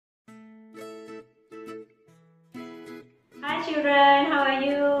Hi children, how are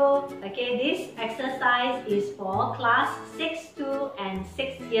you? Okay, this exercise is for class 6-2 and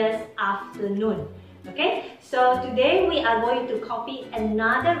 6 years afternoon. Okay, so today we are going to copy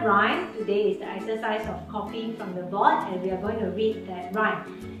another rhyme. Today is the exercise of copying from the board and we are going to read that rhyme.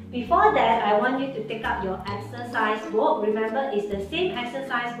 Before that, I want you to take up your exercise book. Remember, it's the same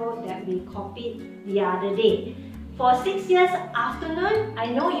exercise book that we copied the other day. For 6 years afternoon, I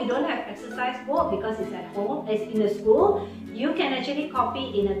know you don't have exercise book because it's at home, it's in the school. You can actually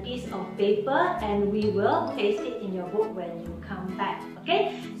copy in a piece of paper and we will paste it in your book when you come back.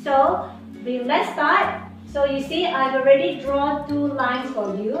 Okay, so let's start. So you see, I've already drawn 2 lines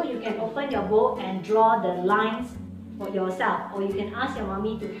for you. You can open your book and draw the lines for yourself, or you can ask your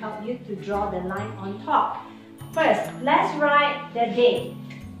mommy to help you to draw the line on top. First, let's write the date.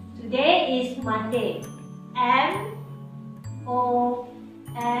 Today is Monday. M-O-N-D-A-Y,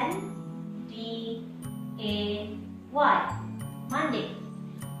 Monday.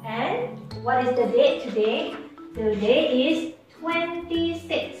 And what is the date today? The date is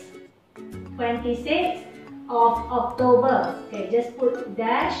 26 of October. Okay, just put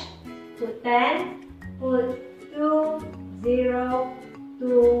dash, put 10, put 2020.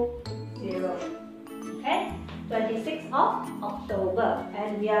 Okay, 26th of October.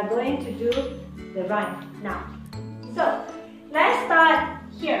 And we are going to do the rhyme now. So let's start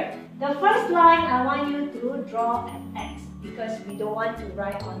here. The first line, I want you to draw an X because we don't want to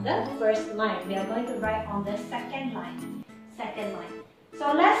write on the first line. We are going to write on the second line.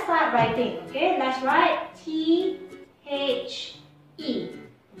 So let's start writing. Okay, let's write T-H-E,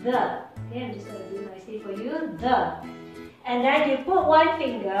 the. Okay, I'm just going to do nicely for you, the. And then you put one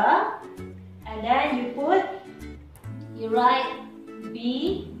finger, and then you write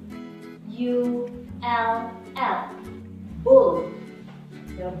B-U-L-L, bull.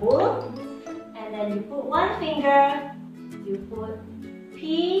 The bull. And then you put one finger, you put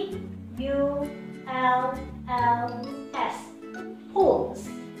P-U-L-L-S, pulls.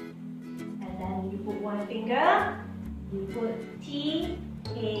 And then you put one finger, you put T-H-E,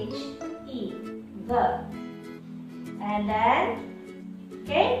 the. And then,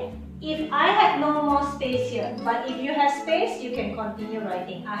 okay, if I have no more space here, but if you have space, you can continue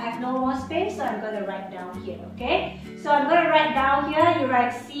writing. I have no more space, so I'm going to write down here, okay? So I'm going to write down here, you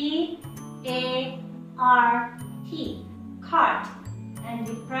write C-A-R-T, cart, and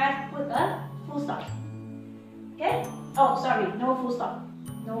you put a full stop, okay? Oh, sorry, no full stop,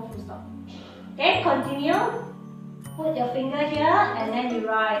 Okay, continue, put your finger here, and then you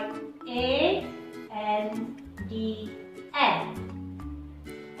write A-N-D-N.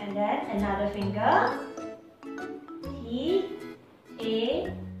 And then another finger, T-A-K-E-S,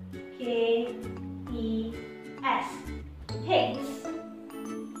 pigs.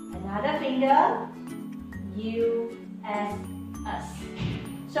 Another finger, U-S-S.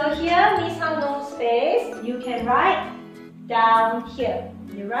 So here, Miss have no space. You can write down here.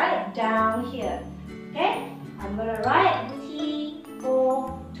 You write down here. Okay? I'm going to write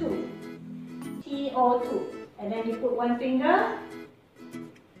T-O-2. T-O-2. And then you put one finger,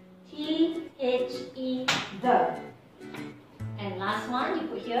 T-H-E, the. And last one, you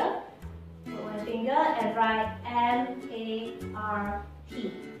put here, put one finger and write M-A-R-T,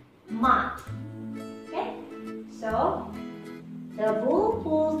 mart. Okay? So, the bull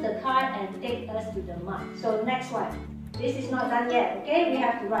pulls the cart and takes us to the mart. So, next one. This is not done yet, okay? We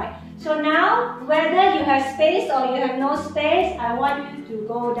have to write. So now, whether you have space or you have no space, I want you to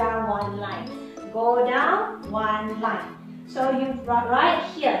go down one line. Go down one line. So, you write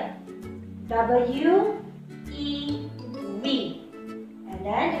here. W-E-V, and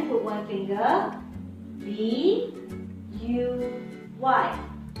then you put one finger, B-U-Y,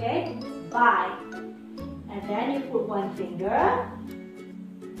 okay, buy, and then you put one finger,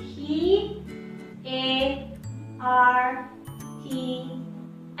 T-A-R-T-S,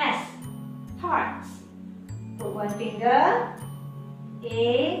 tarts, put one finger,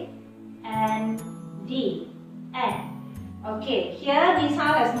 A-N-D-N. Okay, here Misa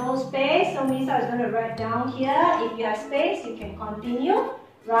has no space, so Misa is going to write down here. If you have space, you can continue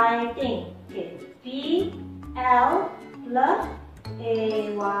writing. Okay, P-L-A-Y-A,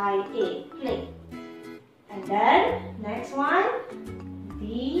 play. And then, next one,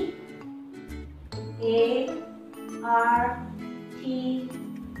 D-A-R-T-S,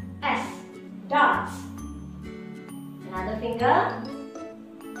 darts. Another finger,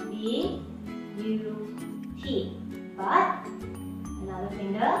 B-U-T. But another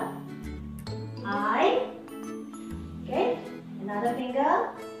finger, I, okay, another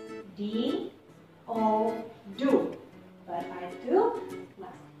finger, D-O, do. But I do,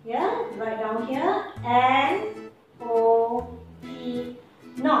 here, write down here, N-O,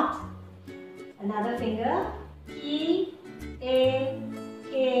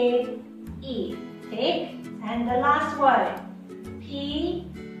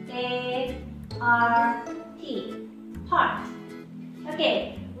 Part.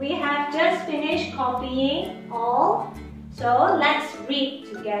 Okay, we have just finished copying all. So let's read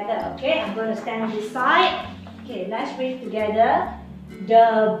together. Okay, I'm going to stand this side. Okay, let's read together.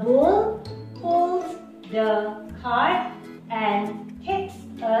 The bull pulls the cart and takes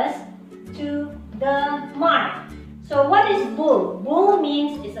us to the mart. So what is bull? Bull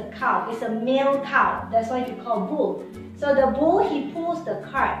means it's a cow. It's a male cow. That's why you call bull. So the bull, he pulls the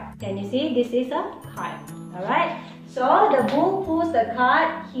cart. Can you see? This is a cart. Alright? So the bull pulls the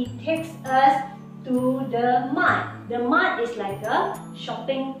cart. He takes us to the mart. The mart is like a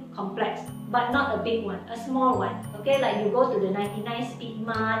shopping complex, but not a big one, a small one. Okay, like you go to the 99 Speed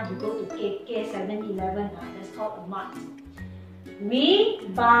Mart, you go to KK 7-Eleven, that's called a mart. We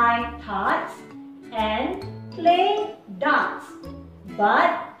buy tarts and play darts,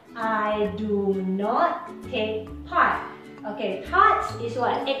 but I do not take part. Okay, tarts is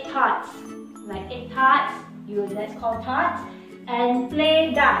what? Egg tarts. Like egg tarts, that's called tarts. And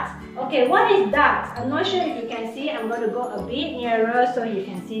play darts. Okay, what is darts? I'm not sure if you can see. I'm going to go a bit nearer so you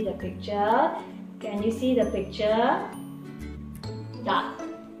can see the picture. Can you see the picture? Dart.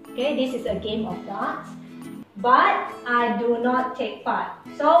 Okay, this is a game of darts. But I do not take part.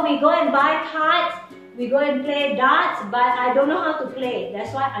 So we go and buy tarts. We go and play darts, but I don't know how to play.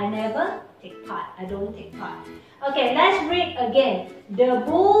 That's why I never take part. I don't take part. Okay, let's read again. The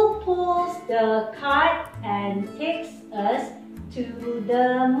bull pulls the cart and takes us to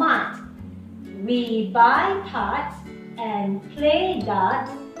the mart. We buy tarts and play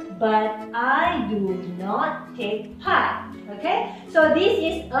darts, but I do not take part. Okay, so this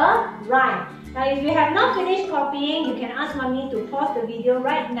is a rhyme. Now if you have not finished copying, you can ask mommy to pause the video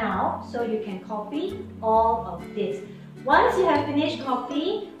right now so you can copy all of this. Once you have finished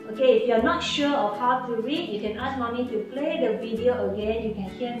copying, okay, if you're not sure of how to read, you can ask mommy to play the video again. You can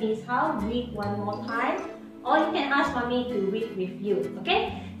hear Miss Hao read one more time, or you can ask mommy to read with you.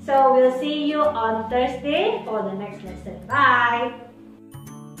 Okay, so we'll see you on Thursday for the next lesson. Bye!